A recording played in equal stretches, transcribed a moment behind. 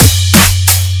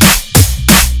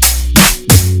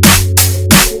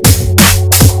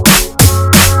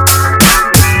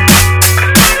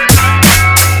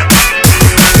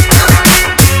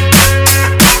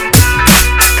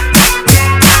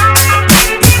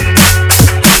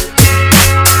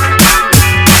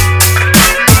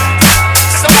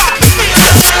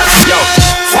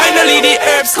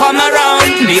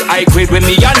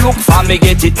me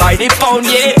get it by the pound,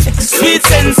 yeah. Sweet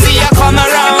sensei, I come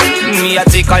around. Me, I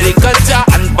take a little jar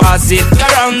and pass it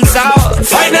around, so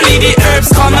finally the herbs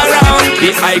come around.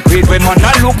 The high grade when man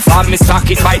a look for, me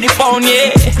stock it by the pound,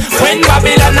 yeah. When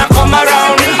Babylon a come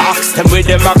around, ask them where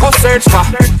them a go search for.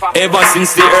 Ever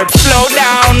since the herbs slow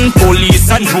down,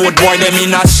 police and road boy them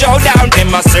in a showdown.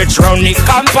 Them a search round the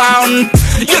compound.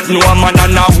 You know a man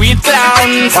and a weed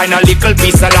clown. Find a little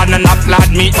piece of land and a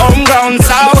plant me home ground,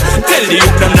 so tell the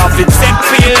youth them not fit set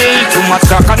pill. Too much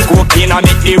crack and cocaine a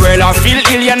make the world a feel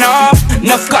ill, you know.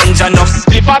 Enough ganja, enough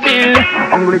slip a bill.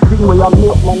 Only thing we have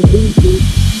make man beat.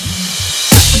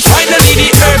 Finally the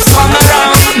herbs come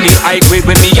around. The high grade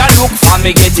when me a look for,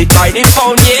 me get it by the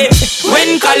pound, yeah.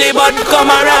 When Calibut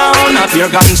come around, up your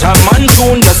ganja man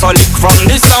tune, just a lick from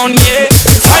the sound, yeah.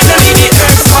 Finally the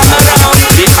herbs come around.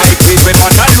 The high grade when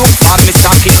man a look for, me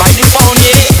stock it by the pound,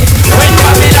 yeah. When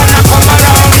Babylon a come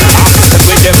around, ask them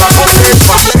where them a go search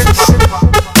for.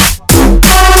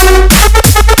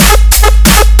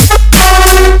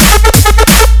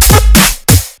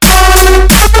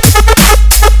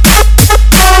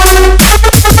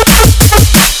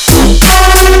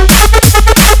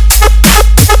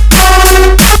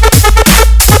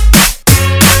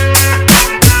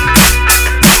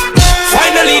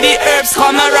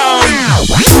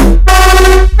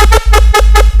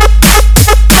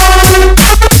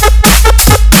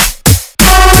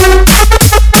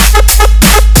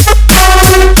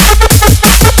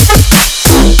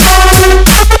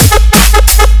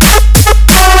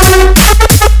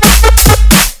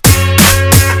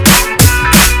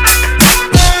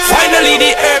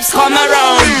 Come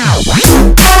around. Finally the herbs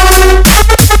come around.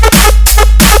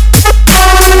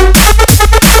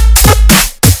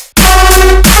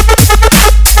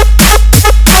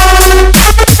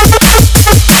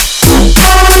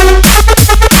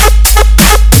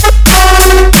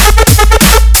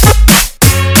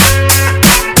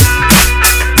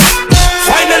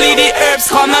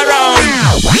 Come around.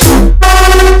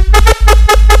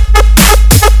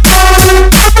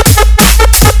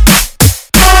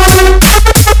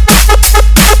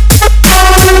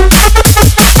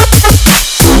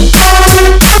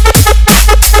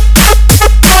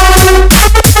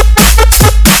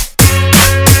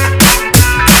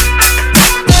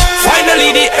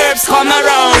 Finally the herbs come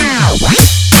around.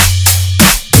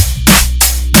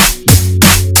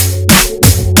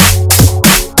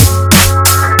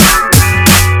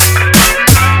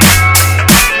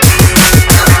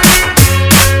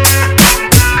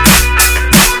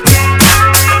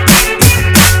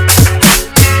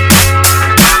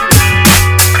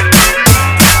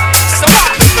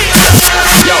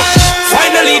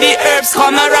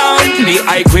 Come around. The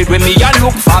high grade when me a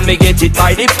look for, me get it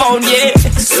by the pound, yeah.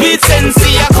 Sweet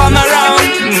sensei a come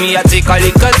around. Me a take a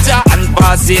little jar and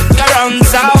pass it around,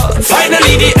 so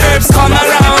finally the herbs come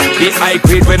around. The high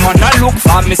grade when man a look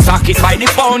for, me stock it by the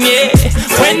pound, yeah.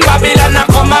 When Babylon a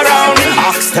come around,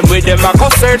 ask them where them a go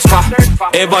search for.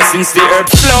 Ever since the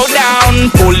herbs slow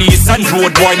down, police and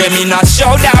road boy them in a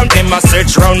showdown. Them a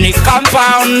search round the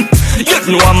compound. You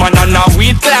know a man and a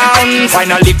weed clown.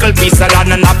 Find a little piece of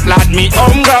land and a plant me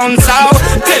home ground, so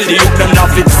tell the youth them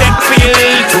not fit set pill.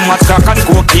 Too much crack and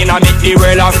cocaine a make the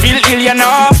world a feel ill, you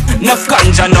know. Enough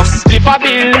ganja, enough slip a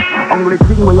bill. Only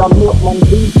thing we have make man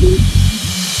beat.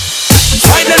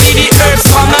 Finally the herbs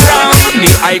come around.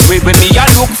 The high grade when me a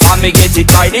look for, me get it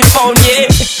by the pound, yeah.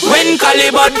 When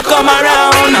Calibut come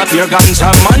around, up your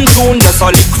ganja man tune, just a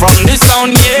lick from the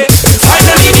sound, yeah.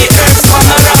 Finally the herbs come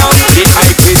around. The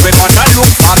high grade when man a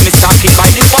look for, me stock it by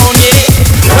the pound, yeah.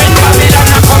 When Babylon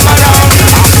a come around,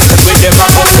 ask them where them a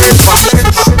go search for.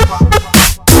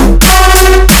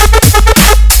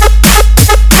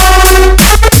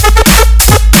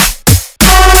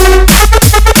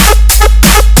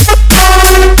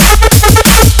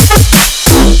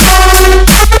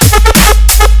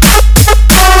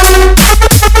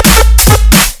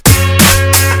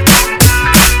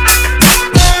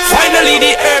 Finally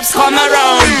the herbs come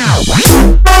around.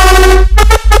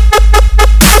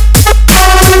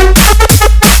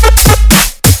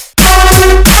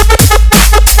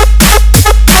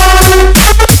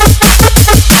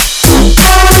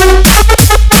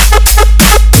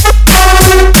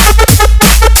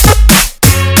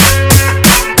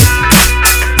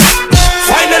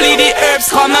 Finally the herbs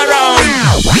come around.